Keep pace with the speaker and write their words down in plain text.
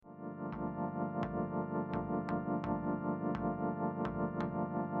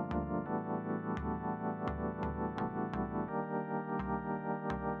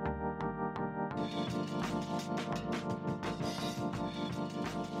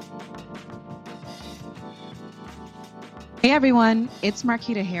Hey everyone, it's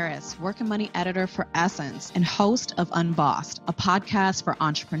Marquita Harris, work and money editor for Essence and host of Unbossed, a podcast for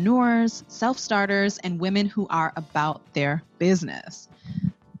entrepreneurs, self-starters, and women who are about their business.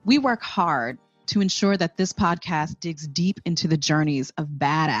 We work hard to ensure that this podcast digs deep into the journeys of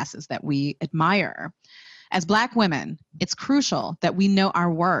badasses that we admire. As Black women, it's crucial that we know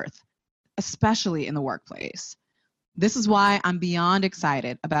our worth, especially in the workplace. This is why I'm beyond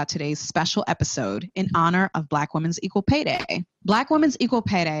excited about today's special episode in honor of Black Women's Equal Pay Day. Black Women's Equal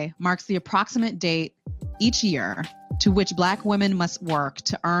Pay Day marks the approximate date each year to which Black women must work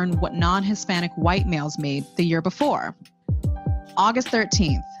to earn what non-Hispanic white males made the year before. August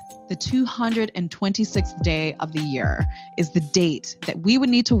 13th, the 226th day of the year, is the date that we would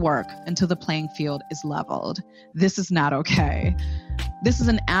need to work until the playing field is leveled. This is not okay. This is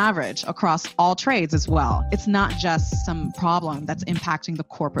an average across all trades as well. It's not just some problem that's impacting the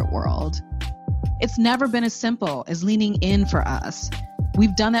corporate world. It's never been as simple as leaning in for us.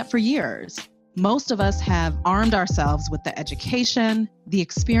 We've done that for years. Most of us have armed ourselves with the education, the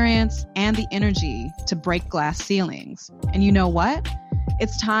experience, and the energy to break glass ceilings. And you know what?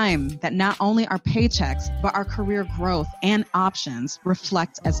 It's time that not only our paychecks, but our career growth and options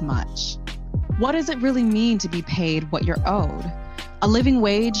reflect as much. What does it really mean to be paid what you're owed? A living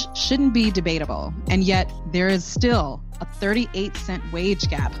wage shouldn't be debatable, and yet there is still a 38-cent wage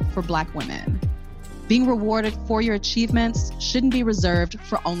gap for Black women. Being rewarded for your achievements shouldn't be reserved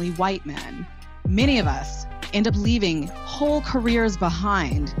for only white men. Many of us end up leaving whole careers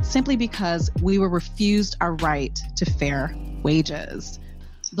behind simply because we were refused our right to fair wages.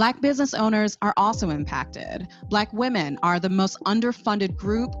 Black business owners are also impacted. Black women are the most underfunded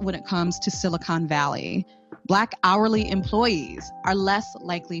group when it comes to Silicon Valley. Black hourly employees are less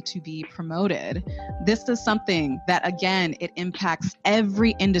likely to be promoted. This is something that, again, it impacts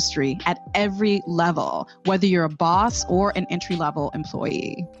every industry at every level, whether you're a boss or an entry-level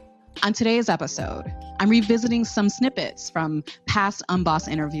employee. On today's episode, I'm revisiting some snippets from past Unbossed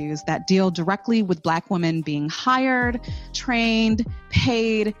interviews that deal directly with Black women being hired, trained,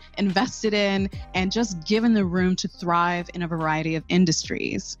 paid, invested in, and just given the room to thrive in a variety of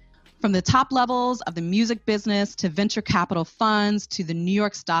industries. From the top levels of the music business to venture capital funds to the New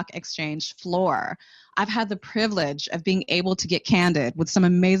York Stock Exchange floor, I've had the privilege of being able to get candid with some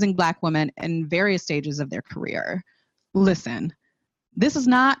amazing Black women in various stages of their career. Listen, this is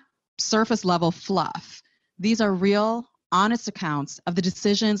not surface level fluff. These are real, honest accounts of the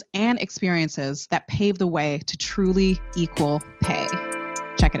decisions and experiences that pave the way to truly equal pay.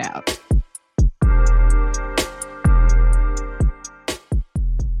 Check it out.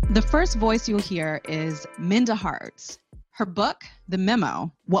 The first voice you'll hear is Minda Harts. Her book, The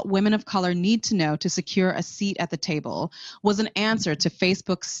Memo, What Women of Color Need to Know to Secure a Seat at the Table, was an answer to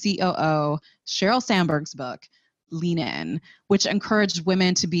Facebook's COO, Sheryl Sandberg's book, Lean In, which encouraged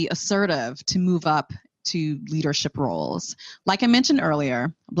women to be assertive to move up to leadership roles. Like I mentioned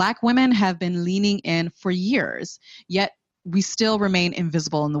earlier, Black women have been leaning in for years, yet we still remain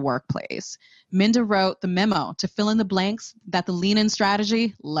invisible in the workplace. Minda wrote the memo to fill in the blanks that the lean-in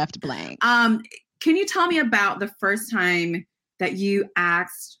strategy left blank. Can you tell me about the first time that you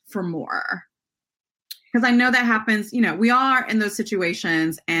asked for more? Because I know that happens, we are in those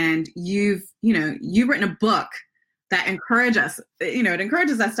situations, and you've written a book that encourages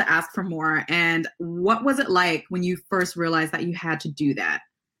us to ask for more. And what was it like when you first realized that you had to do that?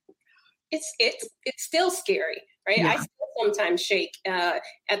 It's still scary, right? Yeah. I still sometimes shake at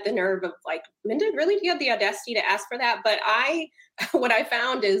the nerve of like, Minda, really, do you have the audacity to ask for that? But what I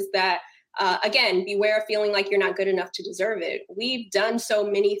found is that, again, beware of feeling like you're not good enough to deserve it. We've done so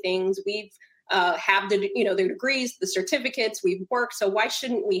many things. We've have the degrees, the certificates, we've worked. So why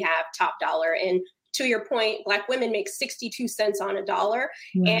shouldn't we have top dollar? And to your point, Black women make 62 cents on a dollar.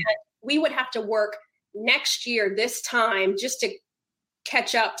 Mm. And we would have to work next year, this time, just to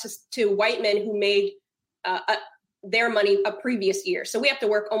catch up to white men who made their money a previous year. So we have to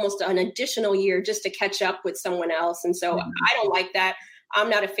work almost an additional year just to catch up with someone else. And so I don't like that. I'm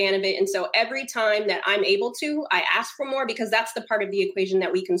not a fan of it. And so every time that I'm able to, I ask for more, because that's the part of the equation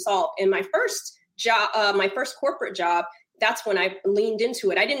that we can solve. In my first job, my first corporate job, that's when I leaned into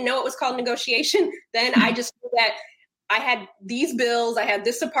it. I didn't know it was called negotiation. Then I just knew that I had these bills, I had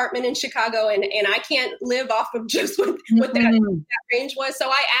this apartment in Chicago, and I can't live off of just what that range was. So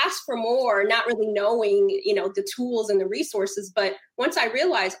I asked for more, not really knowing, the tools and the resources. But once I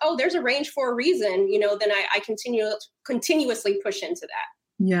realized, there's a range for a reason, then I continuously push into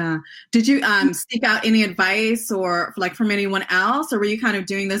that. Yeah. Did you seek out any advice or like from anyone else, or were you kind of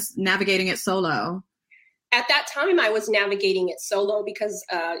doing this, navigating it solo? At that time, I was navigating it solo because,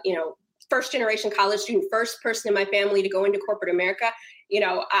 first generation college student, first person in my family to go into corporate America.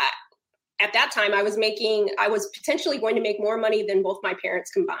 At that time I was potentially going to make more money than both my parents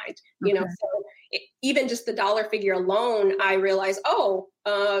combined, so even just the dollar figure alone, I realized,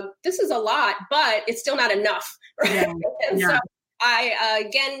 this is a lot, but it's still not enough. Right. Yeah. So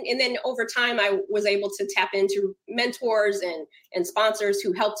and then over time, I was able to tap into mentors and sponsors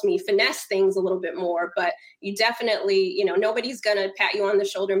who helped me finesse things a little bit more. But you definitely, nobody's going to pat you on the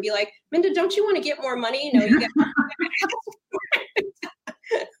shoulder and be like, Minda, don't you want to get more money? You get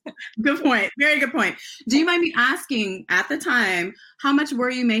Good point. Very good point. Do you mind me asking, at the time, how much were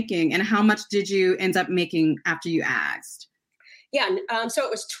you making and how much did you end up making after you asked? Yeah. So it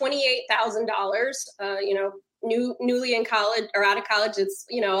was $28,000, newly in college or out of college. It's,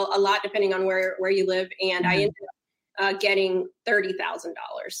 a lot depending on where you live. And I ended up getting $30,000.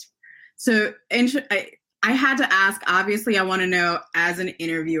 So I had to ask, obviously I want to know as an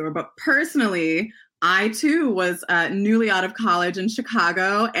interviewer, but personally, I too was newly out of college in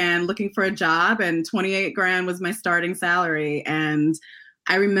Chicago and looking for a job, and $28,000 was my starting salary. And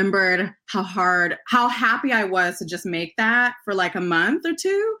I remembered how happy I was to just make that for like a month or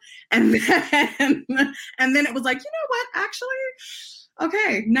two. And then it was like, you know what, actually,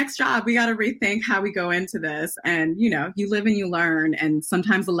 okay, next job, we got to rethink how we go into this. And, you live and you learn, and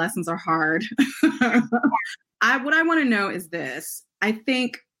sometimes the lessons are hard. What I want to know is this. I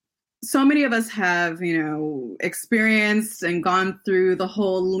think so many of us have, experienced and gone through the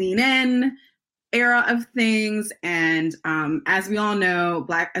whole lean in era of things. And as we all know,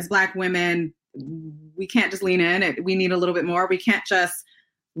 as Black women, we can't just lean in. We need a little bit more. We can't just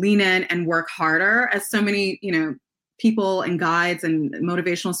lean in and work harder, as so many, people and guides and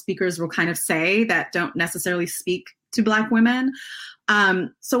motivational speakers will kind of say that don't necessarily speak to Black women.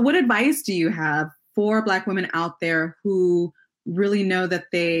 So what advice do you have for Black women out there who really know that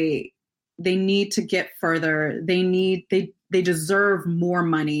they need to get further? They deserve more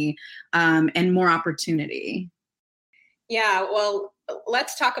money and more opportunity. Yeah, well,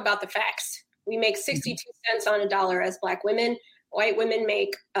 let's talk about the facts. We make 62 cents on a dollar as Black women. White women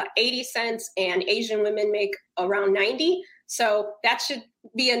make 80 cents and Asian women make around 90. So that should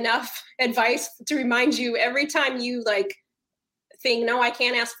be enough advice to remind you every time you think, no, I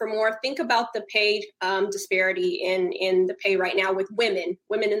can't ask for more. Think about the pay disparity in the pay right now with women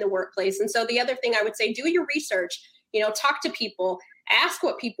in the workplace. And so the other thing I would say, do your research, talk to people, ask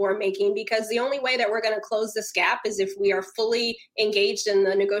what people are making, because the only way that we're going to close this gap is if we are fully engaged in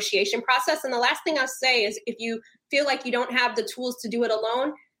the negotiation process. And the last thing I'll say is, if you feel like you don't have the tools to do it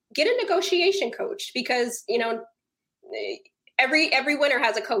alone, get a negotiation coach, because, every winner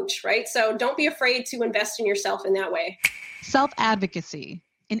has a coach, right? So don't be afraid to invest in yourself in that way. Self-advocacy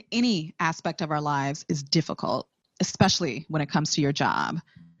in any aspect of our lives is difficult, especially when it comes to your job.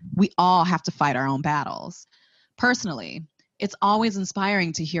 We all have to fight our own battles. Personally, it's always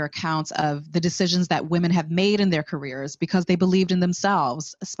inspiring to hear accounts of the decisions that women have made in their careers because they believed in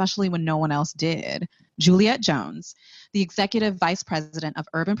themselves, especially when no one else did. Juliette Jones, the executive vice president of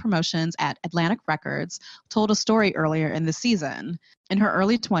urban promotions at Atlantic Records, told a story earlier in the season. In her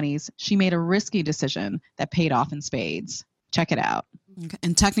early 20s, she made a risky decision that paid off in spades. Check it out. Okay.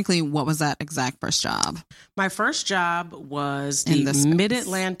 And technically, what was that exact first job? My first job was the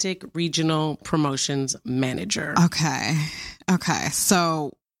Mid-Atlantic Regional Promotions Manager. Okay.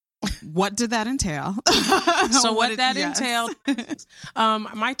 So what did that entail? Entailed,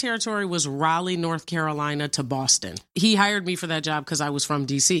 my territory was Raleigh, North Carolina to Boston. He hired me for that job because I was from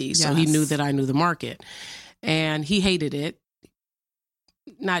DC. So he knew that I knew the market, and he hated it.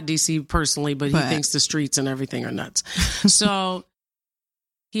 Not DC personally, but he thinks the streets and everything are nuts. So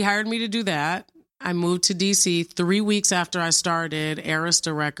he hired me to do that. I moved to DC 3 weeks after I started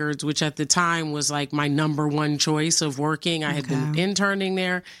Arista Records, which at the time was like my number one choice of working. I had been interning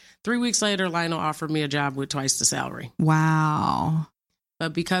there. 3 weeks later, Lionel offered me a job with twice the salary. Wow.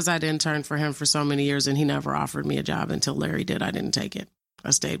 But because I'd interned for him for so many years and he never offered me a job until Larry did, I didn't take it.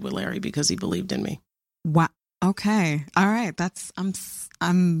 I stayed with Larry because he believed in me. Wow. Okay. All right. I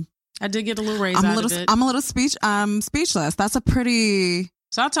did get a little raise out of it. I'm a little speechless. That's a pretty...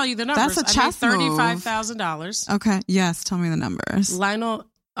 So I'll tell you the numbers. That's a chess move. $35,000. Okay. Yes. Tell me the numbers. Lionel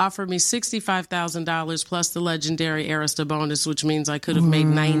offered me $65,000 plus the legendary Arista bonus, which means I could have made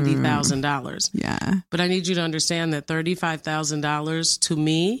 $90,000. Yeah. But I need you to understand that $35,000 to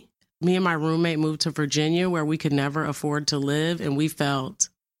me and my roommate moved to Virginia where we could never afford to live, and we felt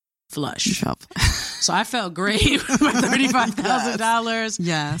flush. So I felt great with my $35,000.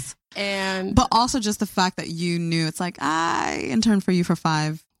 Yes. But also just the fact that you knew, it's like, I interned for you for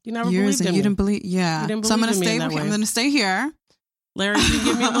 5 you never years and in you me. didn't believe. Yeah. You didn't So I'm believe going to in me stay. in that way. I'm going to stay here. Larry, if you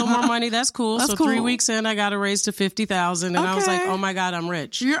give me a little more money, that's cool. So 3 weeks in, I got a raise to $50,000. And I was like, oh my God, I'm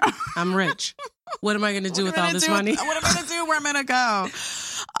rich. I'm rich. What am I going to do with all this money? What am I going to do? Where am I going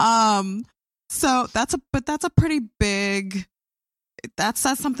to go? So that's a pretty big, that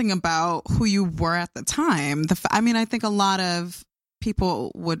says something about who you were at the time. I think a lot of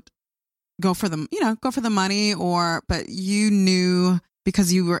people would go for the money, but you knew,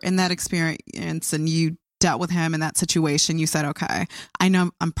 because you were in that experience and you dealt with him in that situation, you said, okay, I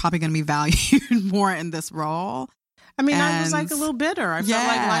know I'm probably going to be valued more in this role. I was like a little bitter. I felt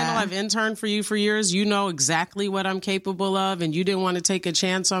like, Lionel, I've interned for you for years. You know exactly what I'm capable of, and you didn't want to take a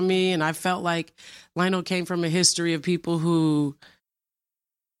chance on me. And I felt like Lionel came from a history of people who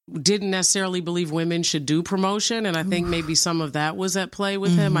didn't necessarily believe women should do promotion. And I think maybe some of that was at play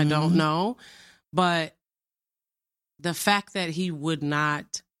with him. I don't know. But the fact that he would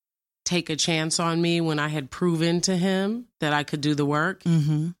not take a chance on me when I had proven to him that I could do the work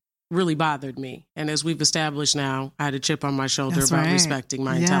really bothered me. And as we've established now, I had a chip on my shoulder about respecting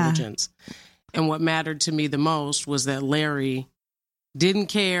my intelligence. And what mattered to me the most was that Larry didn't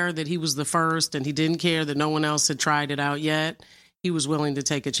care that he was the first, and he didn't care that no one else had tried it out yet. He was willing to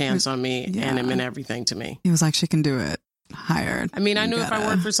take a chance on me, and it meant everything to me. He was like, she can do it. Hired. I knew if I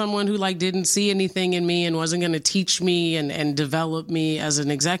worked for someone who didn't see anything in me and wasn't going to teach me and develop me as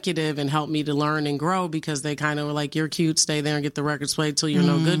an executive and help me to learn and grow, because they kind of were like, you're cute, stay there and get the records played till you're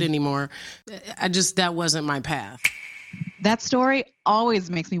no good anymore. That wasn't my path. That story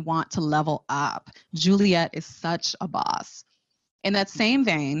always makes me want to level up. Juliet is such a boss. In that same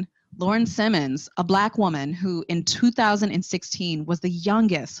vein, Lauren Simmons, a Black woman who in 2016 was the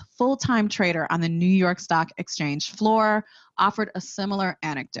youngest full-time trader on the New York Stock Exchange floor, offered a similar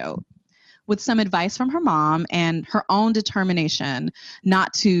anecdote. With some advice from her mom and her own determination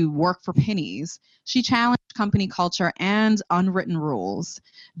not to work for pennies, she challenged company culture and unwritten rules.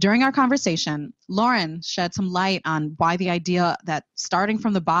 During our conversation, Lauren shed some light on why the idea that starting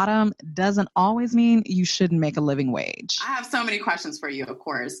from the bottom doesn't always mean you shouldn't make a living wage. I have so many questions for you, of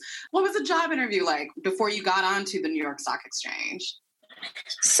course. What was the job interview like before you got onto the New York Stock Exchange?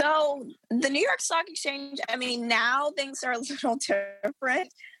 So the New York Stock Exchange, now things are a little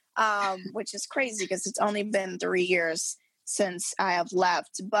different, which is crazy because it's only been 3 years since I have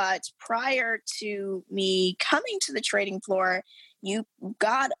left. But prior to me coming to the trading floor, you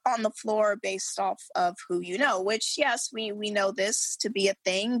got on the floor based off of who you know, which, yes, we know this to be a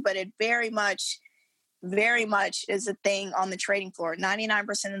thing, but it very much is a thing on the trading floor.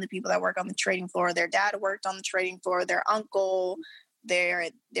 99% of the people that work on the trading floor, their dad worked on the trading floor, their uncle,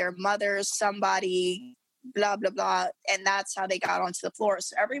 their mother, somebody, blah, blah, blah. And that's how they got onto the floor.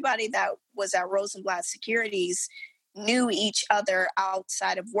 So everybody that was at Rosenblatt Securities knew each other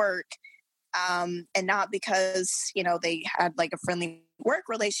outside of work, and not because, they had like a friendly work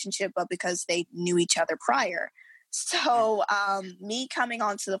relationship, but because they knew each other prior. So me coming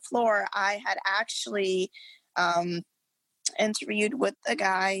onto the floor, I had actually interviewed with a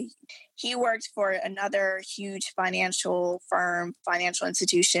guy. He worked for another huge financial firm, financial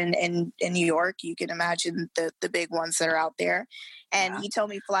institution in New York. You can imagine the big ones that are out there. And he told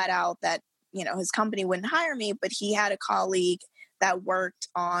me flat out that, his company wouldn't hire me, but he had a colleague that worked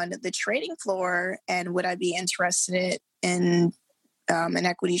on the trading floor, and would I be interested in an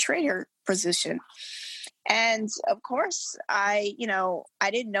equity trader position? And of course, I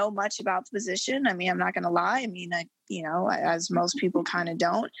didn't know much about the position. I'm not going to lie. As most people kind of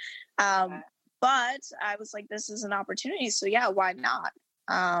don't. But I was like, this is an opportunity. So yeah, why not?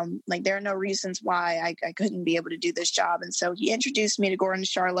 There are no reasons why I couldn't be able to do this job. And so he introduced me to Gordon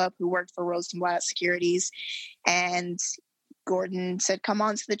Charlotte, who worked for Rosenblatt Securities. And Gordon said, come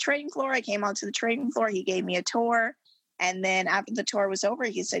on to the trading floor. I came onto the trading floor. He gave me a tour. And then after the tour was over,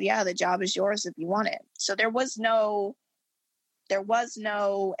 he said, yeah, the job is yours if you want it. So there was no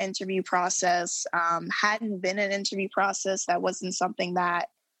interview process. Hadn't been an interview process. That wasn't something that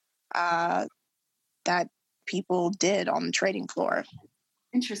people did on the trading floor.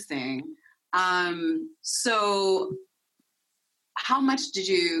 Interesting. So how much did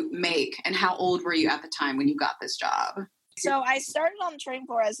you make, and how old were you at the time when you got this job? So I started on the trading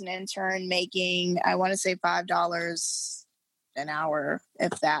floor as an intern, making, I want to say $5 an hour,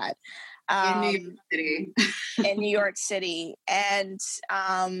 if that. In New York City. In New York City. And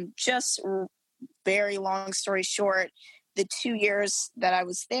just very long story short, the 2 years that I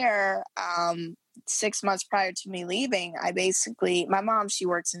was there, 6 months prior to me leaving, my mom, she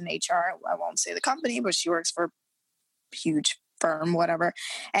works in HR. I won't say the company, but she works for a huge firm, whatever.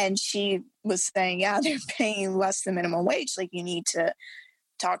 And she was saying, yeah, they're paying less than minimum wage. Like, you need to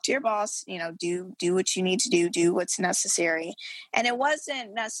talk to your boss, do what you need to do what's necessary. And it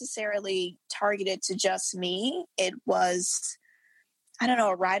wasn't necessarily targeted to just me. It was, I don't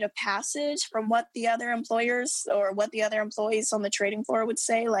know, a rite of passage from what the other employers or what the other employees on the trading floor would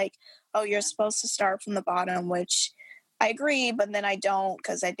say, like, oh, you're supposed to start from the bottom, which I agree, but then I don't,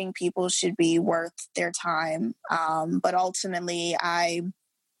 because I think people should be worth their time. But ultimately, I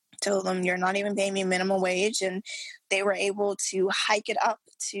told them, you're not even paying me minimum wage, and they were able to hike it up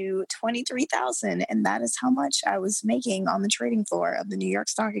to $23,000, and that is how much I was making on the trading floor of the New York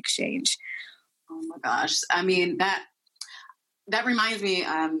Stock Exchange. Oh my gosh! I mean, that reminds me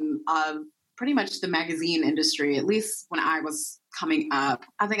of pretty much the magazine industry. At least when I was coming up,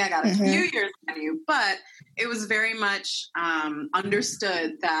 I think I got a few years on you, but it was very much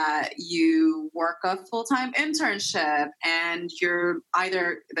understood that you work a full-time internship, and you're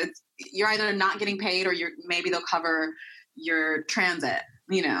either not getting paid, or maybe they'll cover your transit,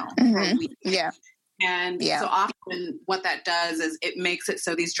 for a week. Yeah. And so often what that does is it makes it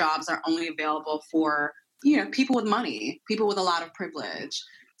so these jobs are only available for, people with money, people with a lot of privilege.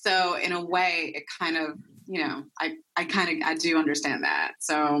 So in a way, it kind of, I do understand that.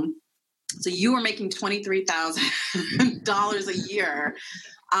 So you were making $23,000 a year.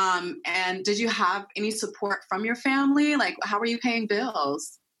 And did you have any support from your family? Like, how were you paying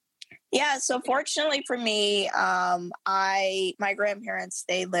bills? Yeah. So fortunately for me, my grandparents,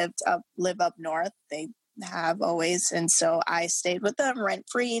 they live up north. They have always. And so I stayed with them rent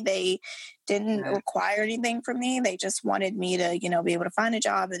free. They didn't require anything from me. They just wanted me to, be able to find a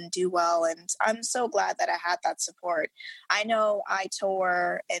job and do well. And I'm so glad that I had that support. I know I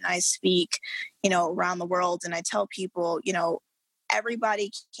tour and I speak, around the world, and I tell people,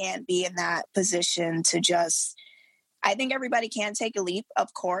 everybody can't be in that position to just, I think everybody can take a leap,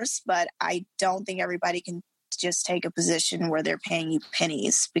 of course, but I don't think everybody can just take a position where they're paying you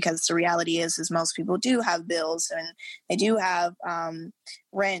pennies, because the reality is most people do have bills and they do have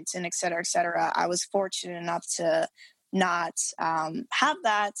rent and et cetera, et cetera. I was fortunate enough to not have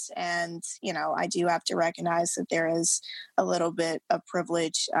that. And, I do have to recognize that there is a little bit of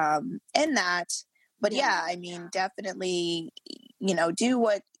privilege in that. But definitely, do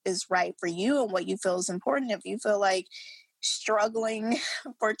what is right for you and what you feel is important. If you feel like struggling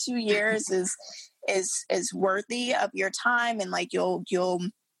for 2 years is worthy of your time, and like you'll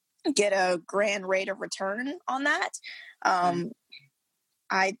get a grand rate of return on that,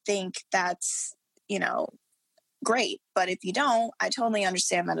 I think that's great. But if you don't, I totally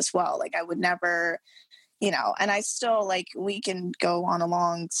understand that as well. Like, I would never, and I still, like, we can go on a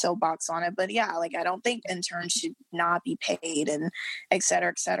long soapbox on it, but I don't think interns should not be paid and et cetera,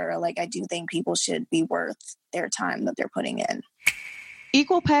 et cetera. Like, I do think people should be worth their time that they're putting in.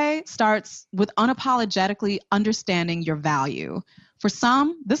 Equal pay starts with unapologetically understanding your value. For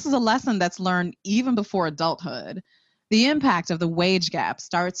some, this is a lesson that's learned even before adulthood. The impact of the wage gap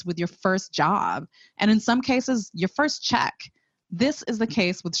starts with your first job, and in some cases, your first check. This is the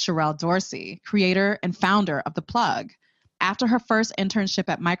case with Sherelle Dorsey, creator and founder of The Plug. After her first internship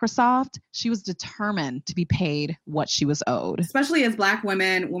at Microsoft, she was determined to be paid what she was owed. Especially as Black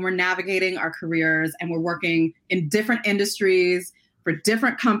women, when we're navigating our careers and we're working in different industries, for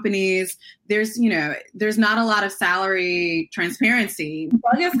different companies, there's not a lot of salary transparency.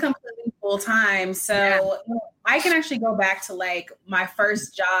 Plug is completely full time. So I can actually go back to like my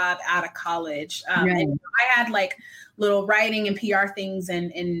first job out of college. And I had like little writing and PR things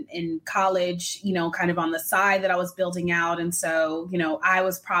in college, kind of on the side that I was building out. And so, I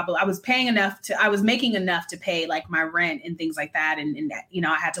was making enough to pay like my rent and things like that. And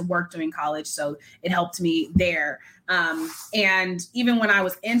I had to work during college, so it helped me there. And even when I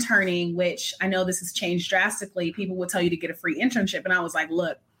was interning, which I know this has changed drastically, people would tell you to get a free internship. And I was like,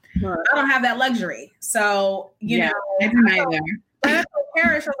 look, I don't have that luxury. So, I told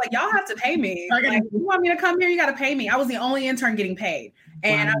Parrish, I was like, y'all have to pay me. Like, you want me to come here? You got to pay me. I was the only intern getting paid.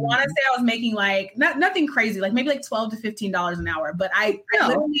 And I want to say I was making like, nothing crazy, like maybe like $12 to $15 an hour. But I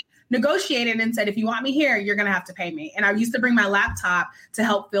literally negotiated and said, if you want me here, you're going to have to pay me. And I used to bring my laptop to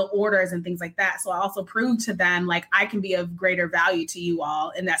help fill orders and things like that. So I also proved to them, like, I can be of greater value to you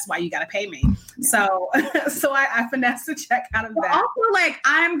all. And that's why you got to pay me. Yeah. So I finessed the check out of that. Also, like,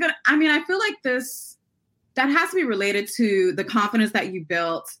 I feel like that has to be related to the confidence that you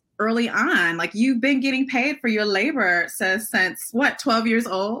built early on. Like, you've been getting paid for your labor since 12 years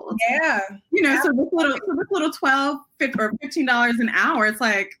old? Yeah. So this little $12 or $15 an hour, it's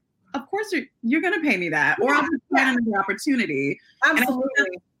like, of course you're going to pay me that, or I'll just find another opportunity.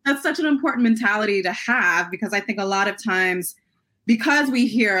 Absolutely. That's such an important mentality to have, because I think a lot of times, because we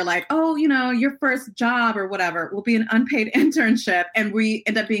hear like, oh, your first job or whatever will be an unpaid internship. And we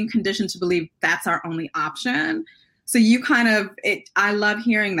end up being conditioned to believe that's our only option. So you I love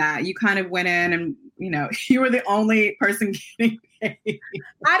hearing that. You kind of went in and, you were the only person getting paid.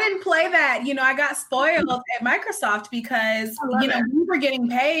 I didn't play that. I got spoiled at Microsoft because, we were getting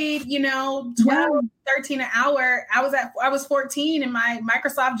paid, 12, 13 an hour. I was 14 and my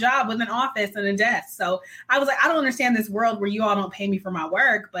Microsoft job was an office and a desk. So I was like, I don't understand this world where you all don't pay me for my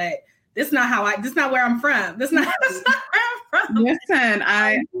work, but this is not where I'm from. This is not where I'm from. Listen,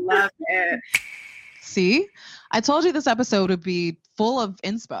 I love it. See, I told you this episode would be full of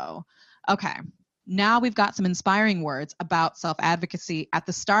inspo. Okay. Now we've got some inspiring words about self-advocacy at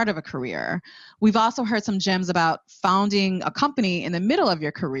the start of a career. We've also heard some gems about founding a company in the middle of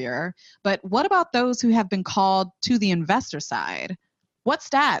your career. But what about those who have been called to the investor side? What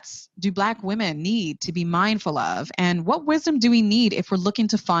stats do Black women need to be mindful of? And what wisdom do we need if we're looking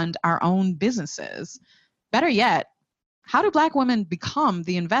to fund our own businesses? Better yet, how do Black women become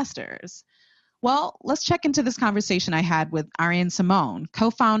the investors? Well, let's check into this conversation I had with Ariane Simone,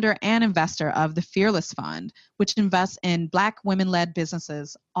 co-founder and investor of the Fearless Fund, which invests in Black women-led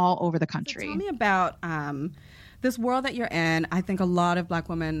businesses all over the country. So tell me about this world that you're in. I think a lot of Black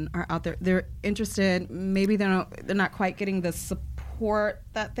women are out there. They're interested. Maybe they're not quite getting the support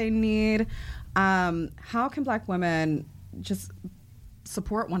that they need. How can Black women just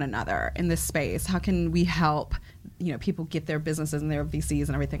support one another in this space? How can we help people get their businesses and their VCs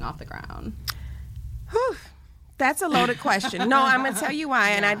and everything off the ground? Whew. That's a loaded question. No, I'm going to tell you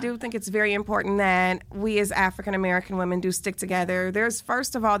why. And I do think it's very important that we as African American women do stick together.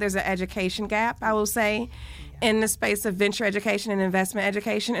 First of all, there's an education gap, I will say, in the space of venture education and investment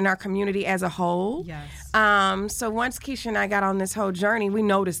education in our community as a whole. Yes. So once Keisha and I got on this whole journey, we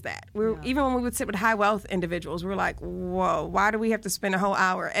noticed that. Even when we would sit with high wealth individuals, we're like, whoa, why do we have to spend a whole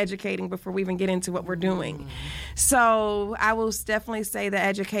hour educating before we even get into what we're doing? So I will definitely say the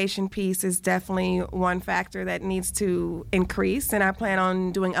education piece is definitely one factor that needs to increase, and I plan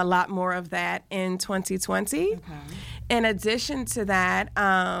on doing a lot more of that in 2020. Okay. In addition to that,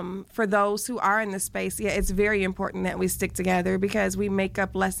 for those who are in the space, it's very important that we stick together because we make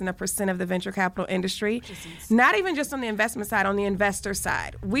up less than 1% of the venture capital industry. Not even just on the investment side, on the investor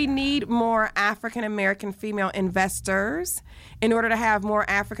side. We need more African American female investors in order to have more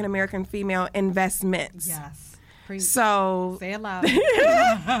African American female investments. Yes. So say it loud.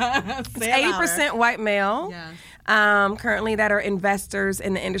 80% white male. Yes. Currently that are investors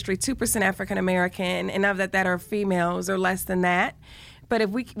in the industry, 2% African American, and of that are females or less than that. But if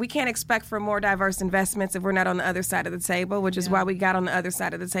we can't expect for more diverse investments if we're not on the other side of the table, which is why we got on the other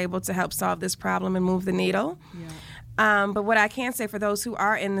side of the table to help solve this problem and move the needle. Yeah. But what I can say for those who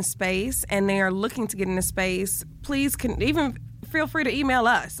are in the space and they are looking to get in the space, please even feel free to email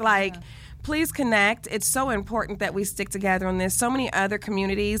us. Please connect. It's so important that we stick together on this. So many other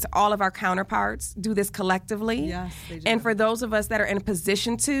communities, all of our counterparts do this collectively. Yes, they do. And for those of us that are in a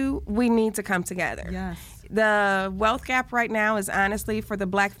position to, we need to come together. Yes. The wealth gap right now is honestly for the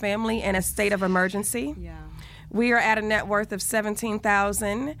Black family in a state of emergency. Yeah. We are at a net worth of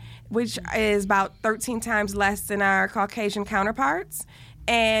 $17,000, which is about 13 times less than our Caucasian counterparts.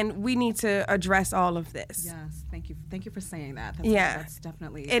 And we need to address all of this. Yes, thank you for saying that. That's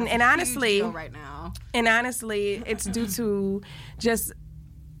definitely and honestly, huge deal right now. And honestly, it's due to just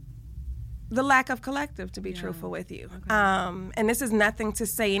the lack of collective, to be truthful with you. Okay. And this is nothing to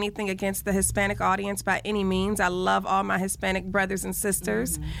say anything against the Hispanic audience by any means. I love all my Hispanic brothers and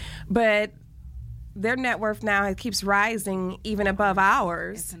sisters, but their net worth now keeps rising even above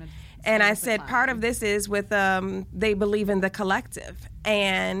ours. And I said part of this is with they believe in the collective.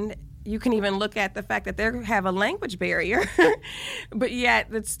 And you can even look at the fact that they have a language barrier, but yet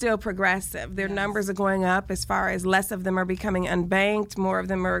it's still progressive. Their numbers are going up as far as less of them are becoming unbanked, more of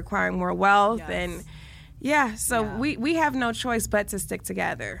them are acquiring more wealth. And we have no choice but to stick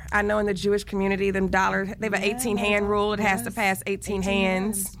together. I know in the Jewish community, they have an 18-hand rule. It has to pass 18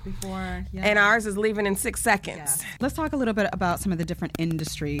 hands before, and ours is leaving in 6 seconds. Yeah. Let's talk a little bit about some of the different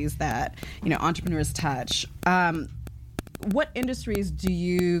industries that entrepreneurs touch. What industries do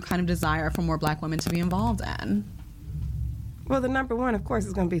you kind of desire for more Black women to be involved in? Well, the number one, of course,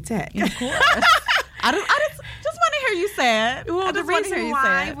 is going to be tech. Of course. I just want to hear you say it. Well, the reason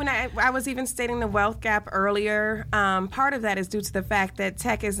why, when I was even stating the wealth gap earlier, part of that is due to the fact that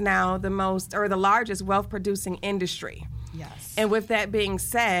tech is now the largest wealth-producing industry. Yes. And with that being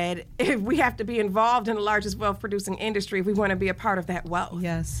said, if we have to be involved in the largest wealth-producing industry if we want to be a part of that wealth.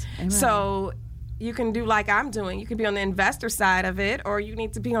 Yes. Amen. So you can do like I'm doing. You can be on the investor side of it, or you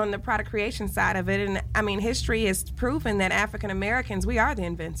need to be on the product creation side of it. And I mean, history has proven that African Americans, we are the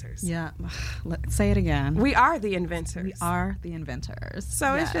inventors. Yeah. Let's say it again. We are the inventors. We are the inventors.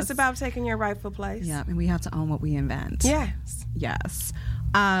 So it's just about taking your rightful place. Yeah, and we have to own what we invent. Yes. Yes.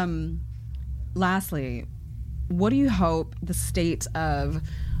 Lastly, what do you hope the state of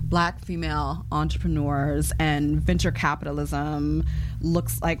Black female entrepreneurs and venture capitalism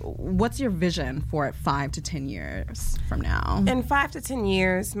looks like? What's your vision for it 5 to 10 years from now? In 5 to 10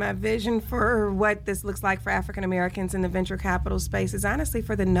 years, my vision for what this looks like for African Americans in the venture capital space is honestly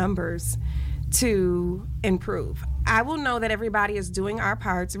for the numbers to improve. I will know that everybody is doing our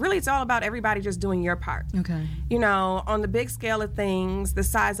parts. Really, it's all about everybody just doing your part. Okay. You know, on the big scale of things, the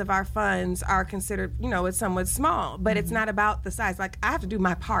size of our funds are considered, you know, it's somewhat small, but it's not about the size. Like, I have to do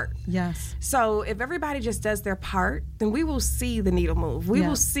my part. Yes. So if everybody just does their part, then we will see the needle move. We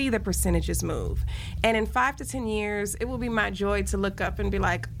will see the percentages move. And in 5 to 10 years, it will be my joy to look up and be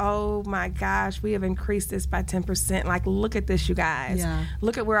like, oh my gosh, we have increased this by 10%. Like, look at this, you guys. Yeah.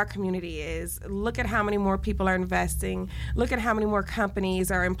 Look at where our community is. Look at how many more people are investing. Look at how many more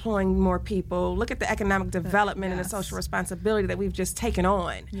companies are employing more people. Look at the economic development and the social responsibility that we've just taken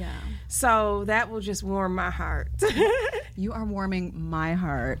on. Yeah. So that will just warm my heart. You are warming my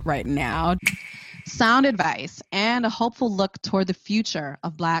heart right now. Sound advice and a hopeful look toward the future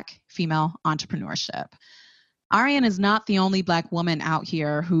of Black female entrepreneurship. Ariane is not the only Black woman out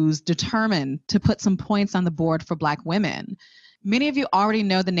here who's determined to put some points on the board for Black women. Many of you already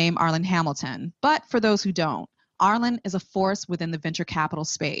know the name Arlan Hamilton, but for those who don't, Arlan is a force within the venture capital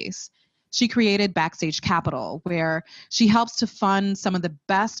space. She created Backstage Capital, where she helps to fund some of the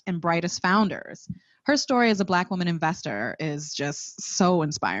best and brightest founders. Her story as a Black woman investor is just so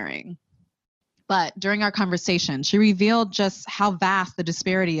inspiring. But during our conversation, she revealed just how vast the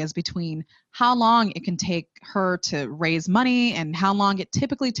disparity is between how long it can take her to raise money and how long it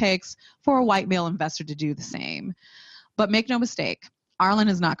typically takes for a white male investor to do the same. But make no mistake, Arlan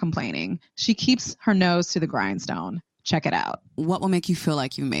is not complaining. She keeps her nose to the grindstone. Check it out. What will make you feel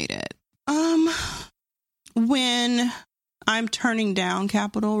like you made it? When I'm turning down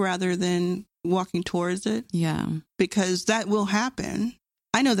capital rather than walking towards it. Yeah. Because that will happen.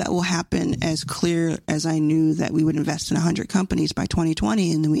 I know that will happen as clear as I knew that we would invest in 100 companies by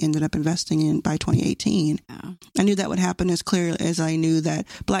 2020, and then we ended up investing in by 2018. Yeah. I knew that would happen as clear as I knew that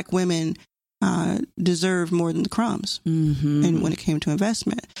Black women deserve more than the crumbs. Mm-hmm. And when it came to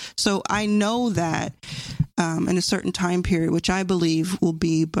investment. So I know that in a certain time period, which I believe will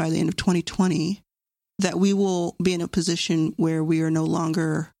be by the end of 2020, that we will be in a position where we are no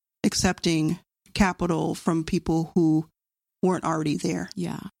longer accepting capital from people who weren't already there.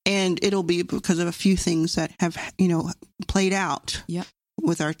 Yeah. And it'll be because of a few things that have, played out. Yep.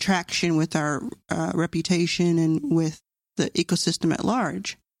 With our traction, with our reputation, and with the ecosystem at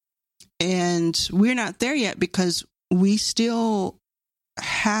large. And we're not there yet because we still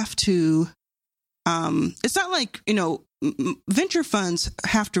have to, it's not like, venture funds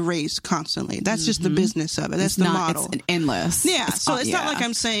have to raise constantly. That's just the business of it. That's the model. It's endless. Yeah. So it's not like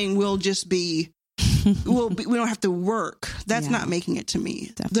I'm saying we'll just be, we don't have to work. That's not making it to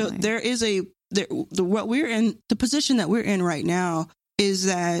me. Definitely. There is what we're in, the position that we're in right now is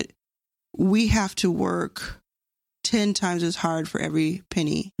that we have to work 10 times as hard for every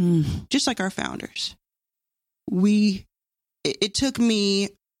penny, just like our founders. It took me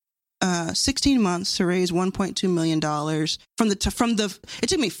 16 months to raise $1.2 million it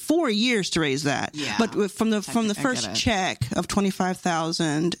took me 4 years to raise that. Yeah. But from the first check of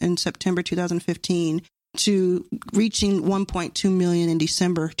 $25,000 in September 2015 to reaching 1.2 million in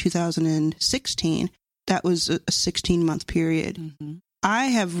December 2016, that was a 16-month period. Mm-hmm. I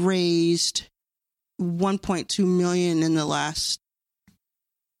have raised 1.2 million in the last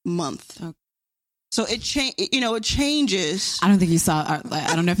month. Okay. So it changes. I don't think you saw.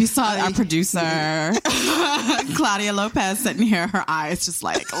 I don't know if you saw our producer, Claudia Lopez, sitting here. Her eyes just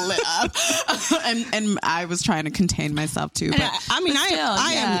like lit up, and I was trying to contain myself too. But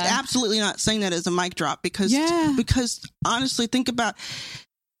I am absolutely not saying that as a mic drop because honestly, think about.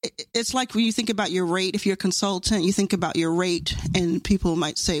 It's like when you think about your rate, if you're a consultant, you think about your rate and people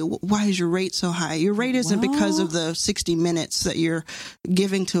might say, why is your rate so high? Your rate isn't because of the 60 minutes that you're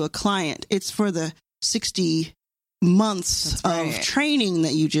giving to a client. It's for the 60 months of training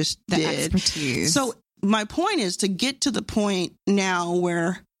that you just did. Expertise. So my point is to get to the point now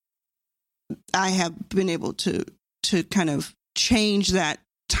where I have been able to kind of change that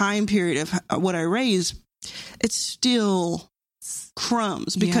time period of what I raise. It's still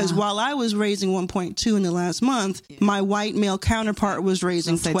crumbs because while I was raising 1.2 in the last month, my white male counterpart was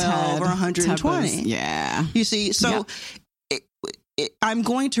raising 12 or 120. You see, so I'm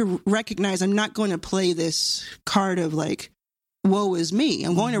going to recognize, I'm not going to play this card of like, woe is me.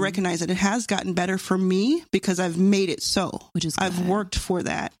 I'm going to recognize that it has gotten better for me because I've made it so. Which is I've worked for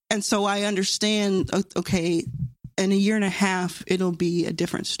that. And so I understand, okay, in a year and a half, it'll be a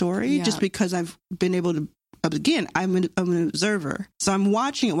different story just because I've been able to, again, I'm an observer. So I'm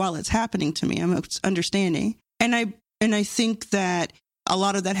watching it while it's happening to me. I'm understanding. And I think that a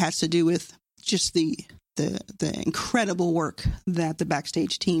lot of that has to do with just the incredible work that the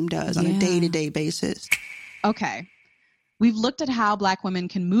Backstage team does on a day-to-day basis. Okay. We've looked at how Black women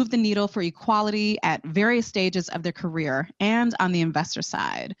can move the needle for equality at various stages of their career and on the investor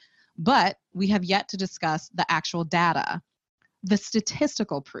side. But we have yet to discuss the actual data, the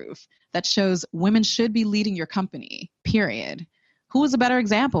statistical proof that shows women should be leading your company, period. Who is a better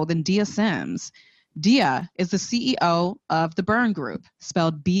example than Dia Sims? Dia is the CEO of the Burn Group,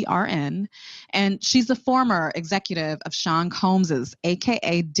 spelled BRN, and she's the former executive of Sean Combs's,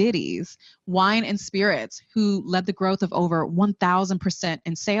 aka Diddy's, Wine and Spirits, who led the growth of over 1,000%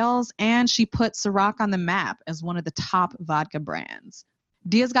 in sales, and she put Ciroc on the map as one of the top vodka brands.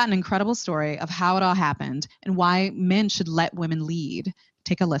 Dia's got an incredible story of how it all happened and why men should let women lead.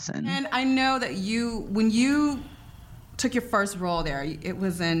 Take a listen. And I know that when you took your first role there, it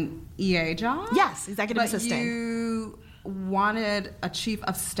was an EA job? Yes, executive assistant. You wanted a chief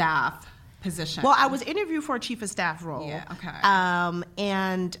of staff position. Well, I was interviewed for a chief of staff role. Yeah, okay.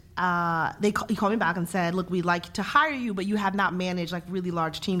 And he called me back and said, look, we'd like to hire you, but you have not managed like really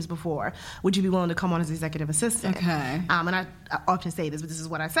large teams before. Would you be willing to come on as executive assistant? Okay. And I often say this, but this is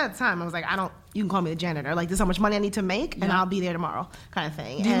what I said at the time. I was like, you can call me the janitor. Like, this is how much money I need to make, and I'll be there tomorrow, kind of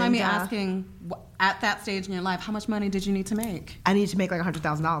thing. Do you mind me asking, at that stage in your life, how much money did you need to make? I needed to make like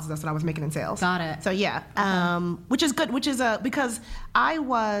 $100,000. That's what I was making in sales. Got it. So yeah, which is good. Because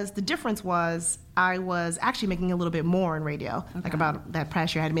the difference was I was actually making a little bit more in radio. Okay. Like about that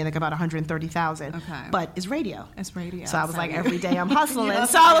past year, I had made like about $130,000. Okay. But it's radio. It's radio. So I was like, every day I'm hustling.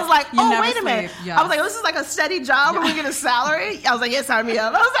 So I was like, oh, wait a minute. Yes. I was like, this is like a steady job and we get a salary. I was like, yes, sign me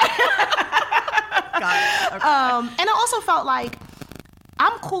up. I was like, got it. Okay. And I also felt like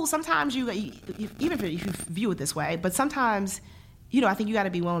I'm cool. Sometimes you even if you view it this way, but sometimes, I think you got to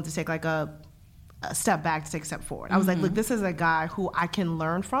be willing to take like a step back to take a step forward. I was like, look, this is a guy who I can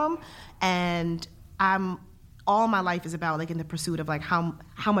learn from, and all my life is about like in the pursuit of like how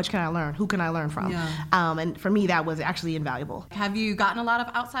much can I learn? Who can I learn from? Yeah. And for me, that was actually invaluable. Have you gotten a lot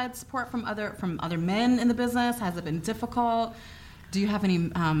of outside support from other men in the business? Has it been difficult? Do you have any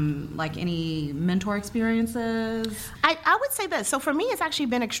any mentor experiences? I would say this. So for me, it's actually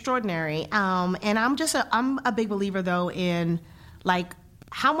been extraordinary. And I'm a big believer though in like,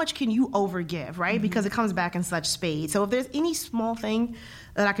 how much can you overgive, right? Mm-hmm. Because it comes back in such spades. So if there's any small thing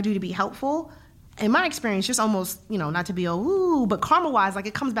that I could do to be helpful, in my experience, just almost, not to be a woo, but karma-wise, like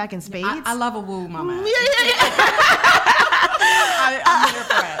it comes back in spades. I love a woo, mama. Yeah. I'm here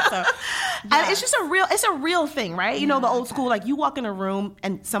for it. So, and it's just a real thing, right? The old school, like you walk in a room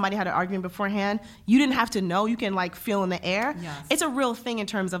and somebody had an argument beforehand, you didn't have to know, you can like feel in the air. Yes. It's a real thing in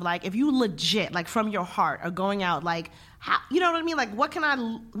terms of like, if you legit, like from your heart are going out, like, how, you know what I mean? Like, what can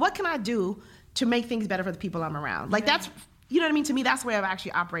I do to make things better for the people I'm around? Like that's, you know what I mean? To me, that's the way I've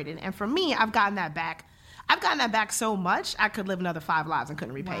actually operated. And for me, I've gotten that back. I've gotten that back so much, I could live another 5 lives and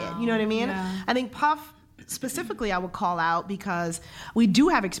couldn't repay it. You know what I mean? Yeah. I think Puff, specifically, I would call out because we do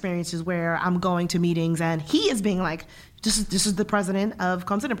have experiences where I'm going to meetings and he is being like, this is the president of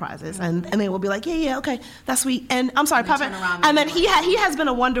Combs Enterprises. And they will be like, yeah, okay, that's sweet. And I'm sorry, Puff. And then he has been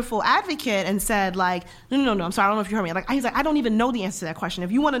a wonderful advocate and said like, no, I'm sorry, I don't know if you heard me. Like, he's like, I don't even know the answer to that question.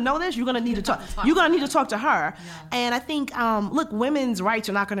 If you want to know this, you're going to need to talk. You're going to need to talk to her. Yeah. And I think, look, women's rights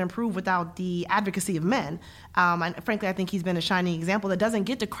are not going to improve without the advocacy of men. And frankly, I think he's been a shining example that doesn't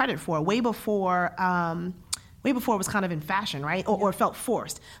get the credit for it. Way before it was kind of in fashion, right? Or felt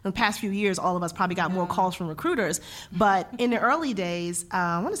forced. In the past few years, all of us probably got more calls from recruiters. But in the early days,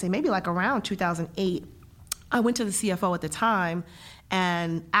 I want to say maybe like around 2008, I went to the CFO at the time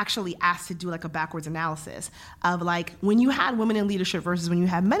and actually asked to do like a backwards analysis of like when you had women in leadership versus when you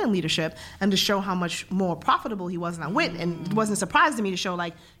had men in leadership, and to show how much more profitable he was. And I went, and it wasn't a surprise to me to show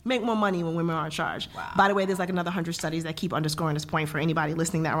like you make more money when women are in charge. Wow. By the way, there's like another 100 studies that keep underscoring this point for anybody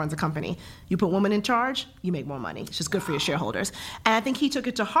listening that runs a company. You put women in charge, you make more money. It's just good for your shareholders. And I think he took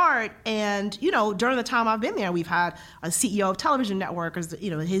it to heart. And during the time I've been there, we've had a CEO of television network.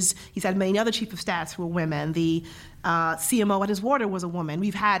 He's had many other chief of staffs who are women. The CMO at his water was a woman.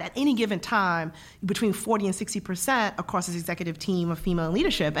 We've had at any given time between 40 and 60% across his executive team of female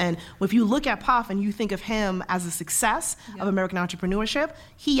leadership. And if you look at Puff and you think of him as a success of American entrepreneurship,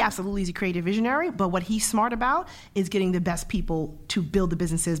 he absolutely is a creative visionary, but what he's smart about is getting the best people to build the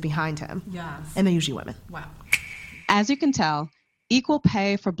businesses behind him. Yes. And they're usually women. Wow. As you can tell, equal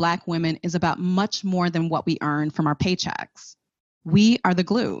pay for Black women is about much more than what we earn from our paychecks. We are the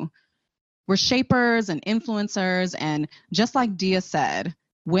glue. We're shapers and influencers, and just like Dia said,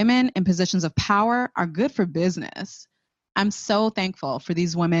 women in positions of power are good for business. I'm so thankful for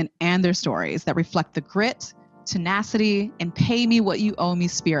these women and their stories that reflect the grit, tenacity, and pay me what you owe me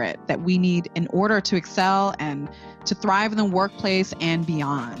spirit that we need in order to excel and to thrive in the workplace and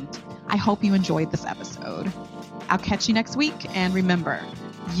beyond. I hope you enjoyed this episode. I'll catch you next week, and remember,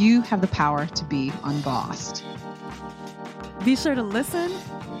 you have the power to be unbossed. Be sure to listen,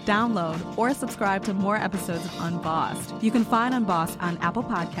 download, or subscribe to more episodes of Unbossed. You can find Unbossed on Apple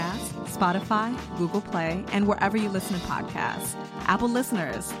Podcasts, Spotify, Google Play, and wherever you listen to podcasts. Apple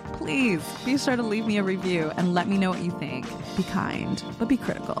listeners, please be sure to leave me a review and let me know what you think. Be kind, but be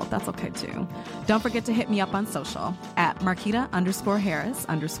critical. That's okay too. Don't forget to hit me up on social at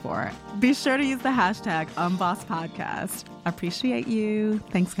Marquita_Harris_. Be sure to use the hashtag UnbossedPodcast. Appreciate you.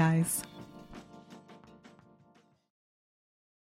 Thanks, guys.